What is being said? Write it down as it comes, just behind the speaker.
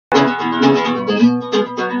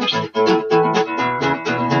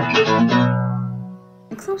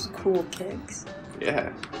cool kicks.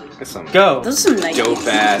 Yeah. Got some Go. Those are some Nike. dope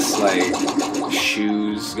ass like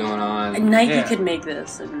shoes going on. Nike could make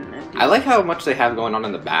this. And I like how much they have going on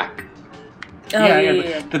in the back. Oh,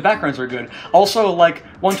 yeah. The backgrounds are good. Also, like,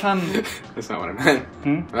 one time... That's not what I meant. I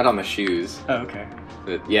meant on the shoes. Oh, okay.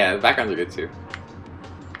 But, yeah, the backgrounds are good too.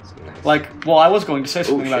 Nice. Like, well, I was going to say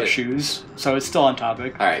something about shoes, so it's still on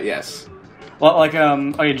topic. Alright, yes. Well, like,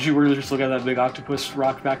 did you really just look at that big octopus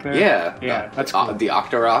rock back there? Yeah. Yeah, that's cool. The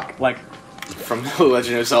Octorock. Like... From The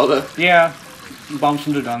Legend of Zelda. Yeah. Bombs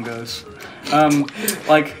from the Dongos.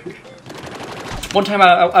 Like... One time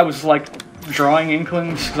I was, like, drawing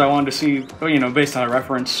Inklings, because I wanted to see, you know, based on a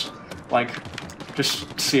reference, like,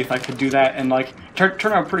 just see if I could do that, and, like,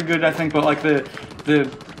 turn out pretty good, I think, but, like, I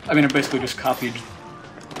mean, I basically just copied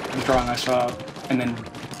the drawing I saw, and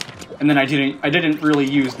then I didn't really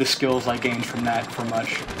use the skills I gained from that for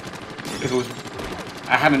much, because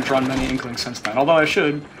I haven't drawn many Inklings since then, although I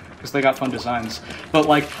should, because they got fun designs. But,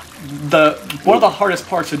 like, one of the hardest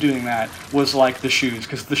parts of doing that was, like, the shoes,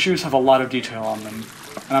 because the shoes have a lot of detail on them,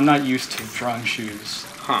 and I'm not used to drawing shoes.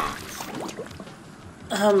 Huh.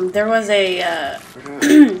 There was a,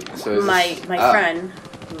 my friend,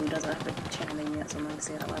 who doesn't have a channel name yet, so I'm not gonna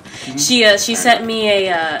say it out loud. She sent me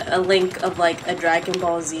a link of, like, a Dragon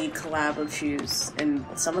Ball Z collab of shoes, and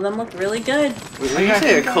some of them look really good. When you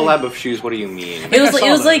say a collab of shoes, what do you mean? It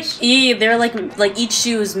was like, yeah, they're like each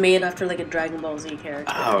shoe is made after, like, a Dragon Ball Z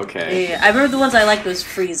character. Oh, okay. Yeah, I remember the ones I liked was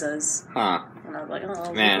Frieza's. Huh. And I was like,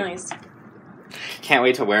 oh, man, nice. Can't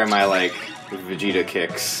wait to wear my, like, Vegeta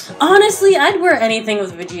kicks. Honestly, I'd wear anything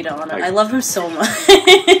with Vegeta on it. Like, I love him so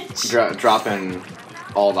much. Dropping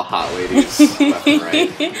all the hot ladies left and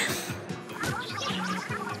right.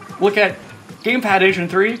 Look at Gamepad Agent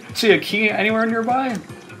 3. See a key anywhere nearby?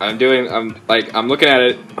 I'm looking at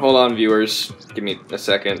it. Hold on, viewers. Give me a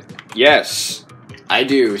second. Yes, I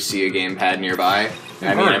do see a gamepad nearby.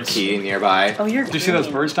 I mean, a key nearby. Oh, you're Do you see those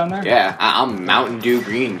birds down there? Yeah, I'm Mountain Dew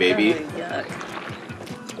green, baby. Oh, yuck.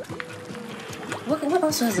 What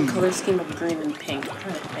also has a color scheme of green and pink? I'm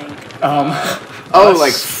trying to think. Oh,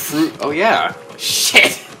 like fruit. Oh, yeah.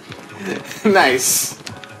 Shit. Nice.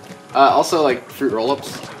 Also, like, fruit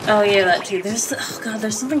roll-ups. Oh, yeah, that too. There's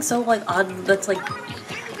something so, like, odd that's, like,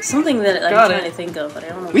 something that I'm trying to think of, but I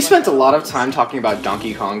don't know. We spent a lot of time talking about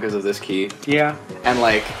Donkey Kong because of this key. Yeah. And,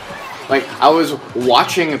 like, I was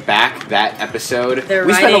watching back that episode.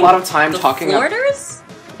 We spent a lot of time talking about...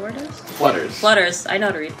 Flutters. I know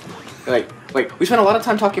how to read. Like, we spent a lot of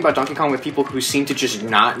time talking about Donkey Kong with people who seem to just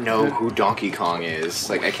not know who Donkey Kong is.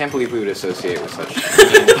 Like, I can't believe we would associate with such...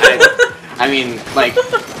 I mean, like,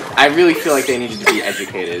 I really feel like they needed to be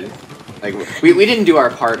educated. Like, we didn't do our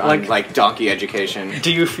part on, like donkey education.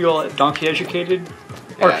 Do you feel donkey educated?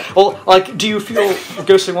 Yeah. Or, well, like, do you feel,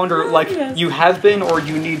 GhostingWonder, like, you have been, or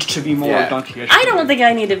you need to be more donkey educated? I don't think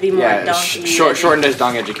I need to be more donkey shortened as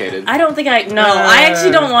dong educated. I don't think I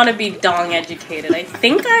actually don't want to be dong educated. I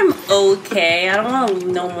think I'm okay. I don't want to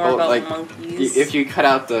know more about monkeys. If you cut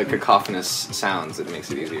out the cacophonous sounds, it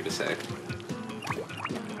makes it easier to say.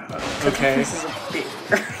 Okay. This is a big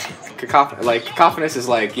word. Cacophonous is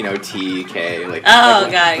like, you know, T, K, like...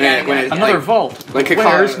 Oh, got it. Another vault. Like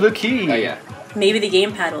where's the key? Oh, yeah. Maybe the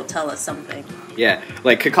gamepad will tell us something. Yeah,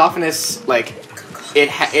 like, cacophonous, like,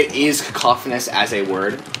 it is cacophonous as a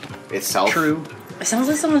word itself. True. It sounds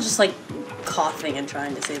like someone's just, like, coughing and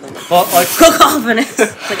trying to say the word. Well, like... cacophonous.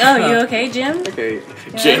 Like, oh, you okay, Jim? Okay,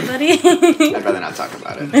 Jim. Buddy? I'd rather not talk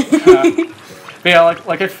about it. But yeah,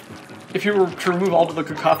 like if you were to remove all of the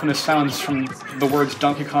cacophonous sounds from the words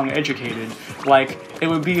Donkey Kong educated, like, it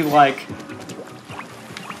would be like...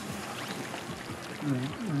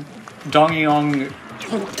 Dongyong...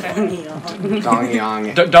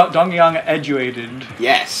 Dongyong eduated.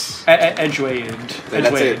 Yes. Eduated.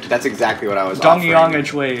 That's exactly what I was Dongyong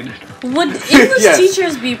Eduated. Would English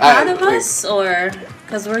teachers be proud of us, or...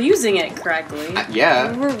 Because we're using it correctly.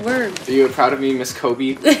 Yeah. We're... Are you proud of me, Miss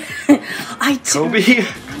Kobe? I do. Kobe?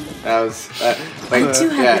 That was... I do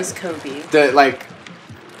have Miss Kobe.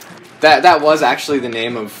 That was actually the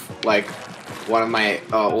name of, like, one of my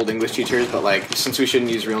old English teachers, but, like, since we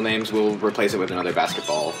shouldn't use real names, we'll replace it with another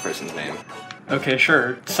basketball person's name. Okay,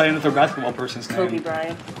 sure. Say another basketball person's name. Kobe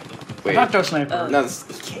Bryant. Wait. Not Joe Sniper. No, you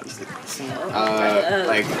can't use the same.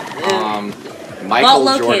 Michael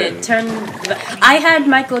located. Jordan. I had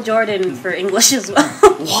Michael Jordan for English as well.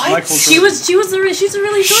 What? She's a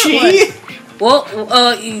really short one. Well,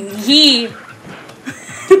 he...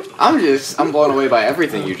 I'm blown away by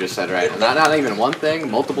everything you just said, right? Not even one thing,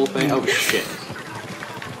 multiple things. Oh shit.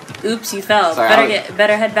 Oops, you fell. Sorry,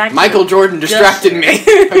 better head back. Michael Jordan distracted me.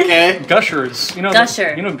 Okay. Gushers. You know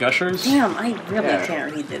Gusher. You know Gushers? Damn, I really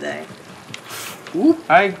can't read today.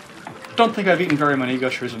 I don't think I've eaten very many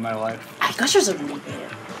Gushers in my life. Gushers are really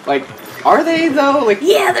good. Like, are they though? Like,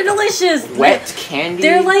 yeah, they're delicious. Wet candy.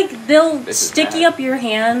 They're like they'll sticky up your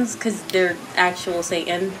hands because they're actual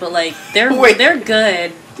Satan, but like they're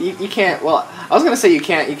good. You can't. Well, I was gonna say you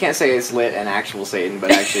can't say it's lit and actual Satan, but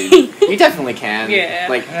actually you definitely can. Yeah.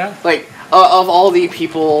 Like of all the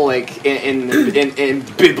people like in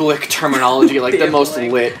biblic terminology, like the most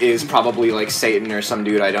lit is probably like Satan or some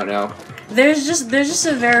dude I don't know. There's just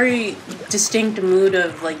a very distinct mood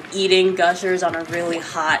of like eating Gushers on a really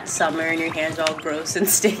hot summer and your hands are all gross and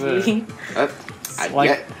sticky.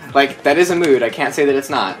 Like that is a mood. I can't say that it's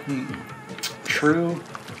not. True.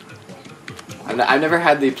 I've never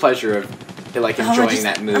had the pleasure of like enjoying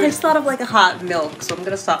that mood. I just thought of like a hot milk, so I'm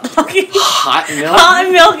gonna stop talking. Hot milk? Hot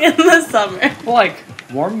milk in the summer. Well, like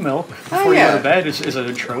warm milk before you go to bed is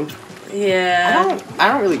a trope. Yeah. I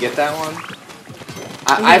don't really get that one.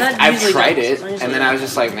 I've tried it, and then I was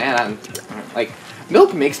just like, man, like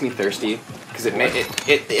milk makes me thirsty because it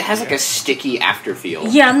has like a sticky afterfeel.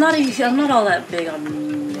 Yeah, I'm not all that big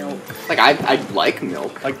on milk. Like I like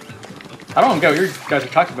milk. Like I don't know what you guys are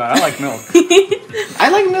talking about. I like milk. I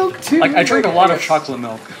like milk too. Like I drink a lot of chocolate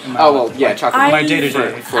milk. In my chocolate. My day to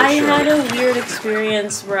day. I had a weird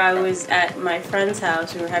experience where I was at my friend's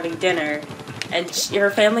house. We were having dinner, and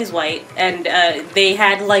her family's white, and they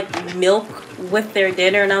had like milk with their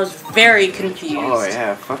dinner, and I was very confused. Oh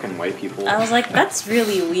yeah, fucking white people. I was like, that's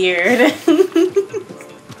really weird.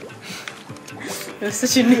 It was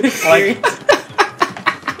such a new experience.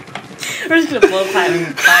 We're just gonna blow by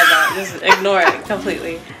that. Just ignore it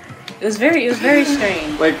completely. It was very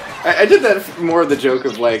strange. Like I did that more of the joke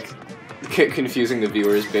of like confusing the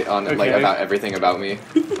viewers on like about everything about me.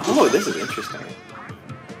 Oh, this is interesting.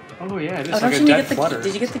 Oh yeah, it is like a dead flutter.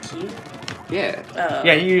 Did you get the key? Yeah. Oh.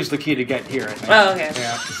 Yeah, you used the key to get here, I think. Oh, okay.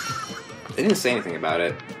 Yeah. They didn't say anything about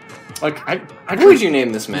it. Like, What would you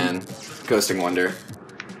name this man? GhostingWonder.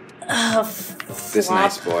 This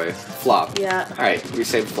nice boy. Flop. Yeah. Alright, we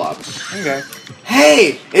say Flop. Okay.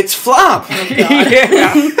 Hey! It's Flop! Oh,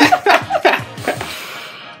 Yeah!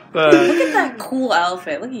 Look at that cool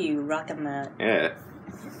outfit. Look at you rocking that. Yeah.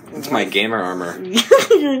 It's my gamer armor.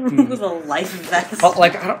 With a life vest. Well,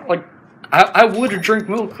 like, I would drink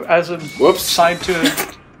milk as a side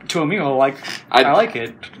to a meal. Like, I like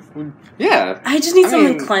it. Yeah. I just need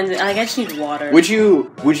something cleansing. I just need water. Would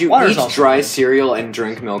you Water's eat dry cereal and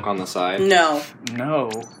drink milk on the side? No. No.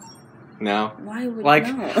 No? Why would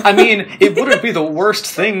no? I mean, it wouldn't be the worst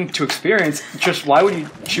thing to experience. Just why would you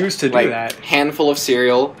choose to do that? Handful of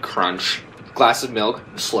cereal, crunch. Glass of milk,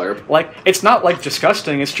 slurp. Like, it's not like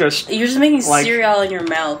disgusting. It's just you're just making cereal in your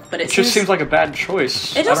mouth, but it just seems like a bad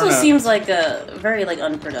choice. It also seems like a very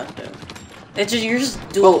unproductive. It's just you're just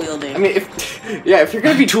dual wielding. I mean, if you're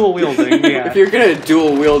gonna be dual wielding, yeah. If you're gonna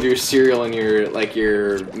dual wield your cereal and your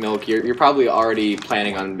milk, you're probably already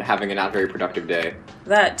planning on having a not very productive day.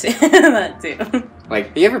 That too. That too.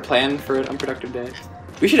 Like, do you ever plan for an unproductive day?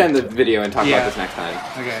 We should end the video and talk about this next time.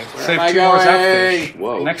 Okay. Save 2 more Zapfish.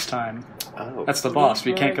 Whoa. Next time. Oh. That's the boss.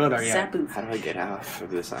 We can't go there yet. How do I get off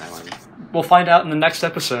of this island? We'll find out in the next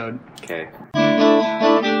episode. Okay.